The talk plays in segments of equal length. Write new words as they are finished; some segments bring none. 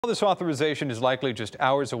This authorization is likely just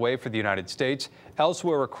hours away for the United States.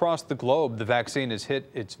 Elsewhere across the globe, the vaccine has hit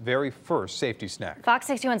its very first safety snag. Fox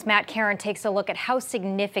 61's Matt Caron takes a look at how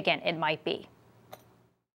significant it might be.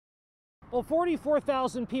 Well,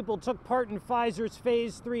 44,000 people took part in Pfizer's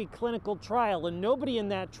phase 3 clinical trial, and nobody in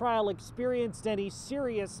that trial experienced any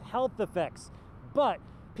serious health effects. But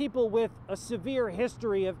people with a severe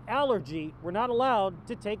history of allergy were not allowed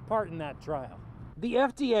to take part in that trial. The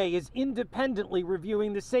FDA is independently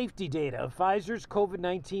reviewing the safety data of Pfizer's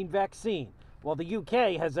COVID-19 vaccine, while the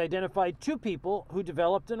UK has identified 2 people who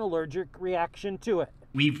developed an allergic reaction to it.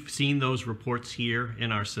 We've seen those reports here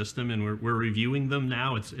in our system, and we're reviewing them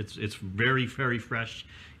now. It's very, very fresh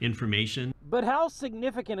information. But how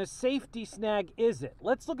significant a safety snag is it?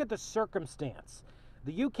 Let's look at the circumstance.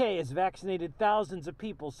 The UK has vaccinated thousands of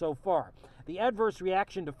people so far. The adverse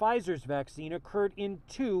reaction to Pfizer's vaccine occurred in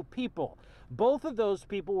 2 people. Both of those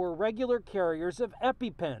people were regular carriers of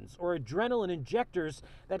EpiPens, or adrenaline injectors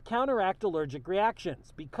that counteract allergic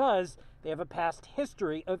reactions, because they have a past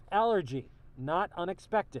history of allergy. Not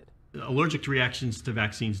unexpected. Allergic reactions to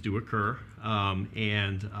vaccines do occur,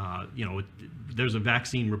 there's a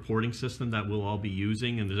vaccine reporting system that we'll all be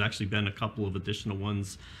using, and there's actually been a couple of additional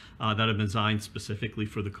ones that have been designed specifically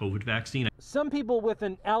for the COVID vaccine. Some people with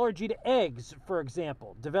an allergy to eggs, for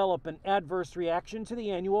example, develop an adverse reaction to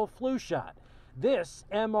the annual flu shot. This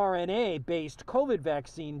mRNA-based COVID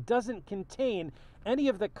vaccine doesn't contain any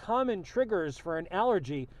of the common triggers for an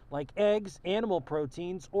allergy, like eggs, animal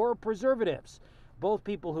proteins, or preservatives. Both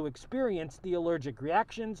people who experienced the allergic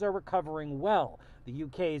reactions are recovering well. The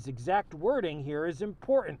UK's exact wording here is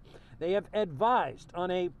important. They have advised on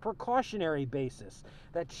a precautionary basis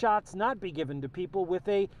that shots not be given to people with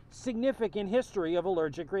a significant history of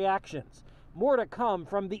allergic reactions. More to come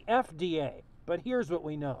from the FDA, but here's what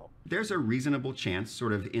we know. There's a reasonable chance,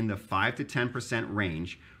 sort of in the 5 to 10%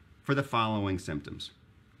 range, for the following symptoms.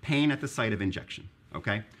 Pain at the site of injection,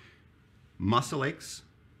 okay? Muscle aches,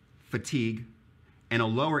 fatigue, and a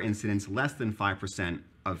lower incidence, less than 5%,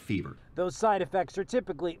 of fever. Those side effects are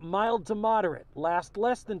typically mild to moderate, last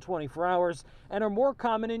less than 24 hours, and are more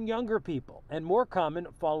common in younger people, and more common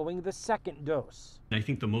following the second dose. I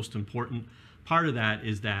think the most important part of that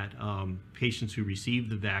is that patients who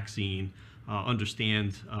receive the vaccine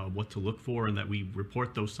understand what to look for, and that we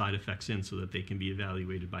report those side effects in so that they can be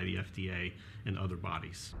evaluated by the FDA and other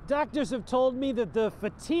bodies. Doctors have told me that the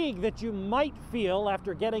fatigue that you might feel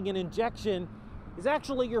after getting an injection is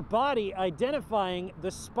actually your body identifying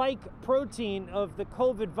the spike protein of the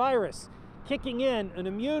COVID virus, kicking in an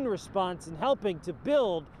immune response and helping to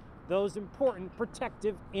build those important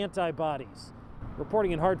protective antibodies.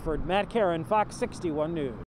 Reporting in Hartford, Matt Caron, Fox 61 News.